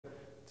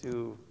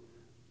to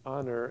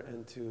honor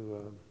and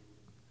to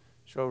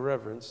show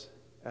reverence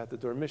at the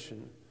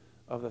Dormition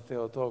of the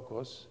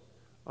Theotokos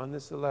on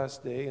this the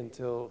last day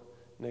until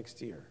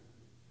next year.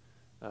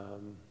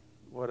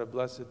 What a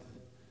blessed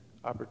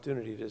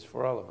opportunity it is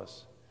for all of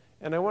us.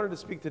 And I wanted to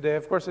speak today.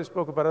 Of course, I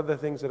spoke about other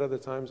things at other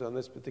times on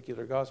this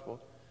particular gospel,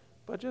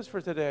 but just for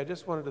today, I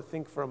just wanted to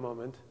think for a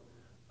moment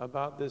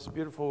about this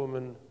beautiful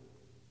woman,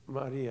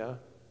 Maria,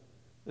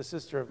 the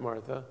sister of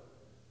Martha,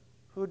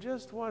 who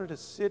just wanted to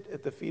sit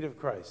at the feet of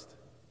Christ.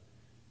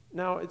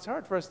 Now, it's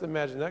hard for us to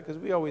imagine that because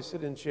we always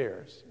sit in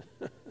chairs.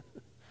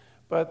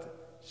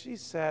 But she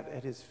sat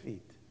at his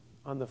feet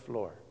on the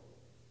floor.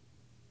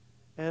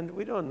 And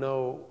we don't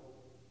know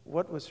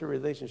what was her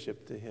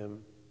relationship to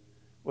him.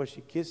 Was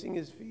she kissing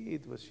his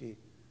feet? Was she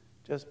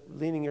just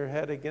leaning her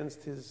head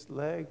against his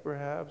leg,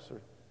 perhaps?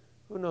 Or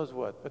who knows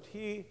what? But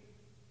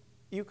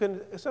you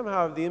can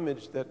somehow have the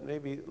image that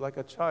maybe like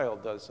a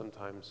child does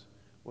sometimes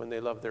when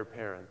they love their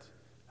parent,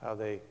 how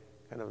they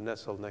kind of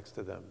nestle next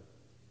to them.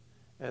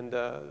 And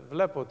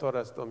βλέπω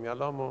τώρα στο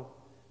μυαλό μου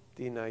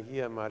την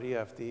Αγία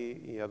Μαρία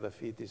αυτή, η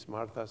αδελφή της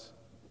Μάρθας,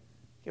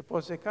 και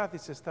πώς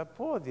εκάθισε στα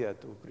πόδια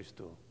του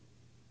Χριστού.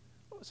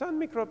 Σαν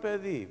μικρό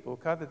παιδί που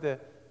κάθεται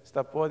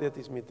στα πόδια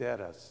της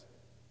μητέρας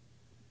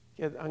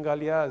και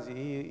αγκαλιάζει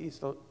ή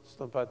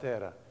στον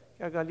πατέρα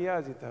και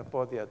αγκαλιάζει τα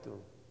πόδια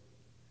του.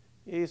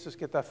 Ίσως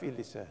και τα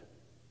φίλησε.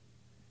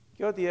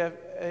 Και ό,τι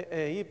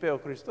είπε ο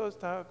Χριστός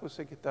τα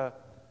άκουσε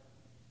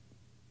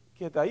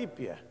και τα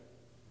ήπια.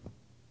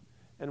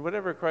 And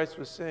whatever Christ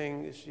was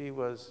saying, she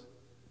was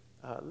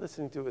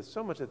listening to it with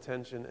so much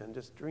attention and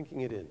just drinking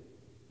it in.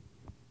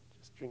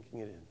 Just drinking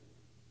it in.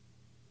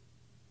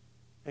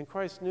 And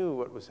Christ knew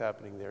what was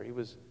happening there.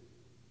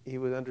 He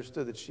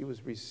understood that she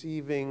was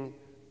receiving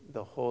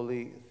the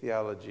holy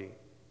theology.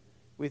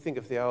 We think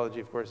of theology,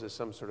 of course, as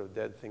some sort of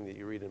dead thing that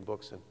you read in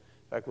books. And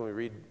in fact, when we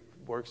read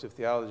works of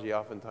theology,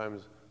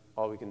 oftentimes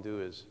all we can do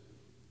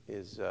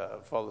is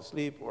fall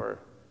asleep or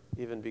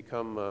even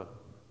become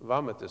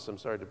vomitous, I'm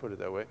sorry to put it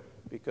that way,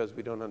 because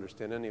we don't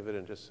understand any of it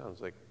and it just sounds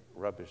like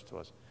rubbish to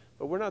us.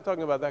 But we're not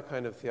talking about that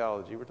kind of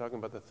theology. We're talking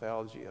about the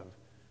theology of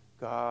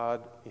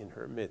God in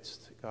her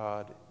midst,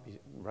 God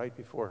right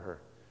before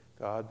her,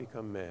 God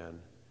become man,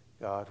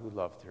 God who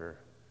loved her,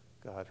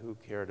 God who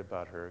cared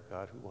about her,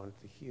 God who wanted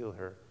to heal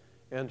her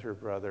and her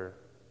brother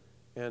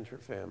and her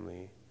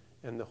family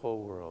and the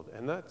whole world.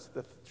 And that's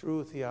the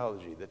true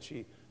theology, that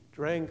she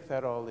drank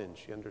that all in.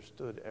 She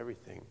understood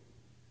everything,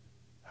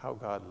 how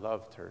God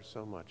loved her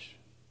so much.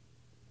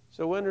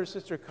 So when her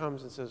sister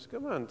comes and says,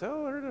 come on,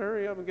 tell her to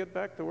hurry up and get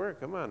back to work.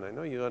 Come on, I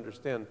know you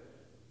understand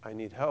I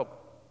need help.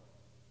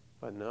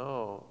 But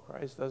no,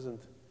 Christ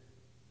doesn't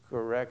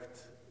correct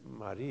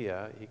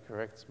Maria, he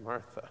corrects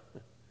Martha.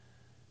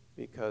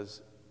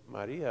 Because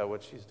Maria,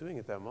 what she's doing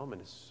at that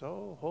moment is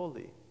so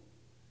holy.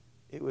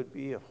 It would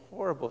be a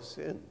horrible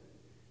sin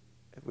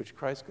which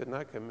Christ could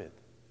not commit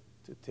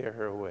to tear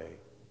her away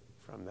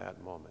from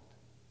that moment.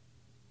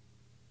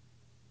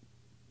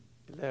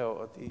 Λέω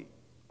ότι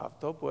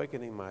αυτό που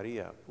έκανε η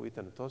Μαρία, που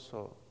ήταν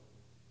τόσο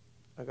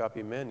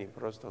αγαπημένη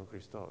προς τον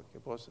Χριστό και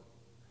πώς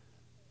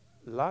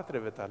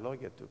λάτρευε τα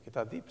λόγια του και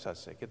τα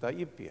δίψασε και τα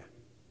ήπια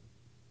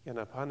για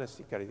να πάνε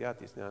στην καρδιά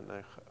της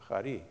να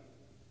χαρεί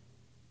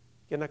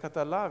και να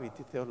καταλάβει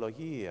τη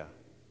θεολογία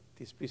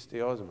της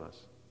πίστεώς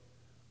μας.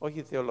 Όχι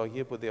η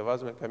θεολογία που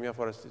διαβάζουμε καμιά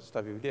φορά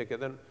στα βιβλία και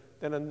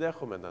δεν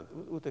αντέχουμε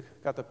ούτε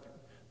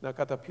να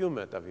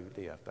καταπιούμε τα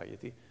βιβλία αυτά,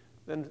 γιατί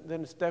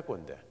δεν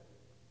στέκονται.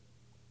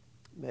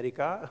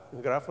 Μερικά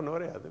γράφουν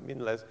ωραία,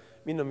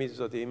 μην νομίζεις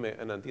ότι είμαι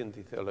εναντίον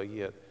τη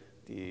θεολογία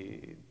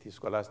τη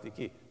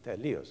σχολαστική,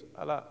 τελείως.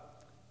 Αλλά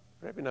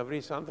πρέπει να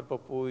βρεις άνθρωπο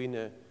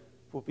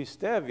που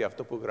πιστεύει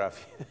αυτό που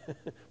γράφει,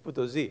 που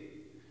το ζει.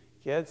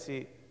 Και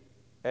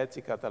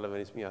έτσι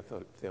καταλαβαίνεις μια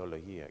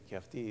θεολογία. Και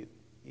αυτή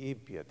η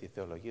ήπια τη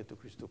θεολογία του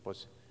Χριστού,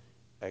 πως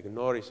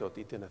εγνώρισε ότι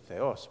ήταν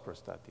Θεός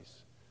μπροστά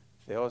της.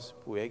 Θεός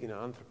που έγινε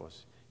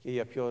άνθρωπος. Και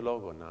για ποιο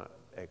λόγο να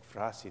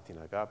εκφράσει την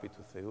αγάπη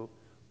του Θεού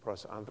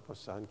προς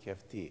άνθρωπος σαν και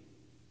αυτή.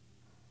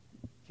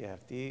 Και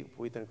αυτή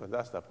που ήταν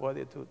κοντά στα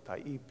πόδια του, τα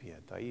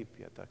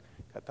ήπια, τα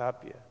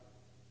κατάπια,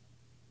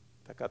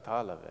 τα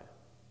κατάλαβε.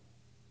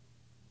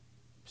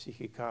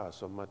 Ψυχικά,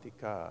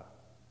 σωματικά,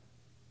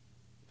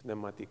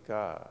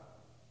 πνευματικά,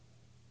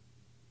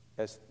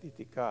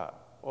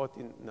 αισθητικά,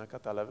 ό,τι να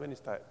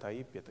καταλαβαίνεις τα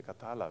ήπια, τα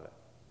κατάλαβε.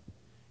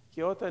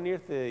 Και όταν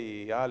ήρθε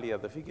η άλλη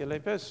αδελφή και λέει,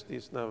 πες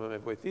της να με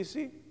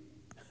βοηθήσει,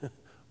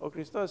 ο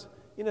Χριστός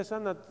είναι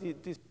σαν να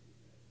της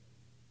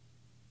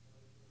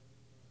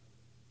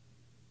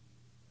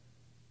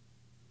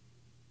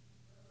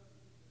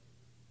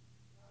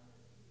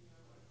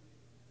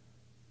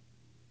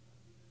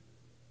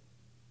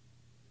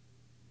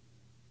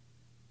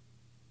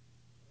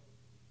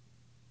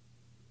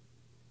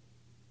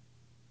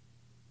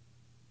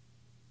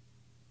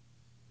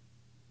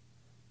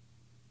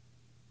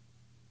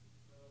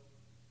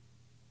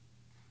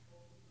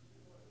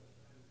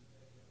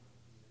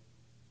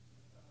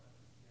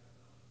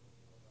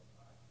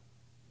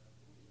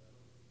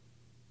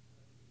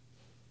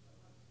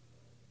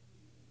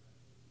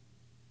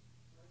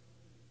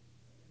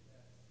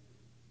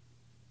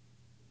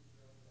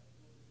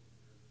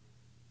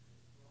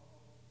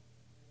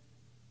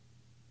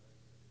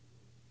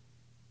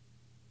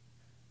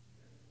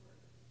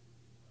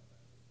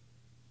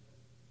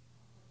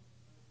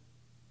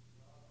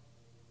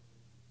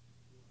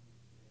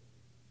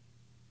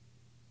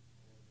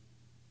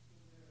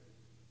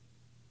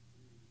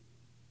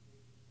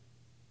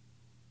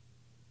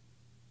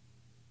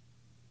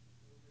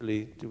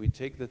really do we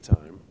take the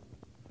time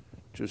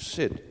to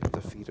sit at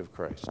the feet of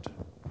Christ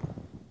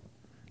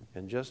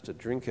and just to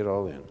drink it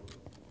all in?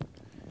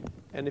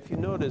 And if you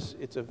notice,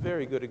 it's a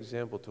very good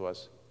example to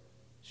us.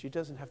 She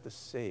doesn't have to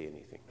say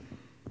anything.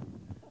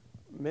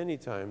 Many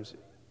times,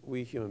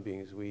 we human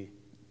beings, we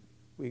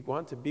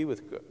want to be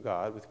with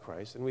God, with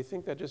Christ, and we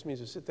think that just means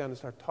to sit down and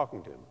start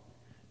talking to him.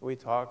 And we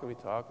talk, and we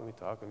talk, and we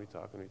talk, and we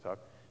talk, and we talk.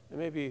 And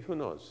maybe, who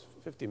knows,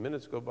 50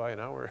 minutes go by, an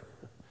hour.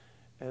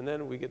 And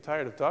then we get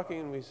tired of talking,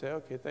 and we say,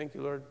 okay, thank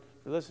you, Lord,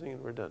 for listening,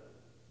 and we're done.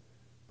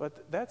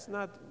 But that's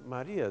not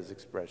Maria's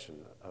expression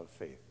of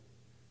faith.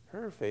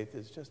 Her faith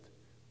is just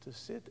to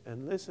sit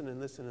and listen and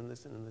listen and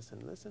listen and listen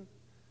and listen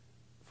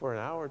for an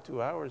hour,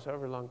 2 hours,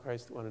 however long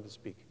Christ wanted to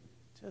speak,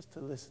 just to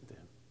listen to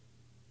him.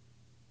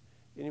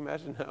 Can you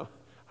imagine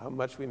how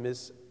much we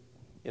miss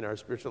in our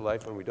spiritual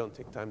life when we don't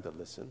take time to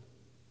listen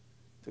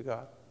to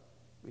God?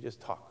 We just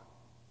talk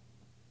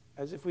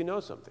as if we know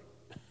something.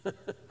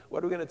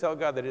 What are we going to tell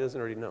God that he doesn't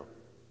already know?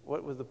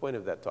 What was the point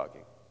of that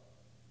talking?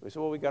 We say,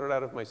 well, we got it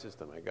out of my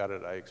system. I got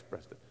it. I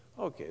expressed it.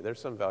 Okay,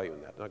 there's some value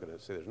in that. I'm not going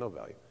to say there's no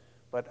value.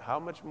 But how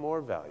much more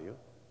value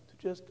to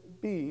just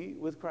be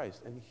with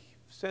Christ and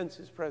sense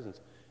his presence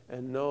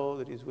and know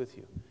that he's with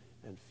you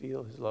and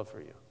feel his love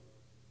for you.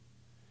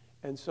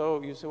 And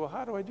so you say, well,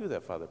 how do I do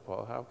that, Father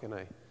Paul? How can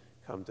I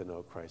come to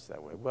know Christ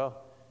that way?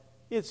 Well,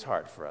 it's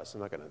hard for us.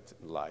 I'm not going to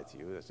lie to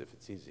you as if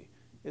it's easy.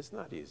 It's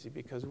not easy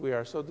because we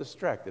are so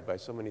distracted by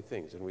so many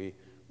things, and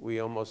we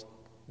almost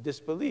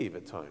disbelieve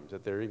at times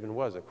that there even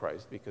was a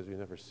Christ because we've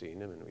never seen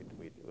him, and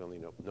we only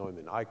know him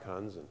in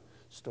icons and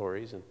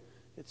stories, and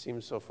it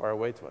seems so far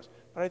away to us.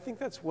 But I think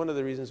that's one of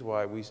the reasons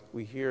why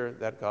we hear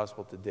that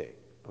gospel today.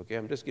 Okay,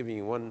 I'm just giving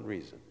you one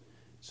reason.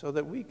 So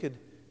that we could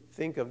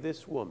think of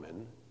this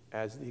woman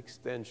as the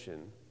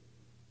extension,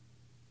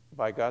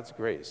 by God's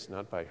grace,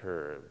 not by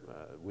her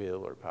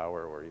will or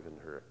power or even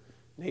her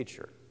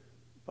nature,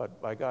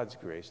 but by God's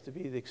grace, to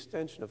be the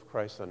extension of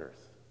Christ on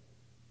earth.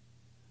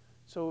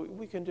 So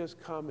we can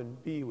just come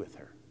and be with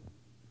her,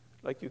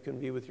 like you can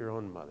be with your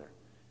own mother,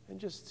 and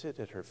just sit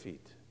at her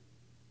feet.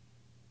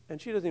 And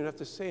she doesn't even have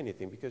to say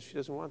anything because she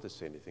doesn't want to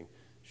say anything.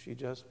 She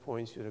just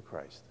points you to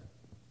Christ.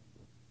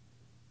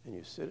 And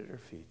you sit at her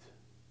feet,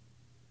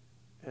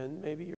 and maybe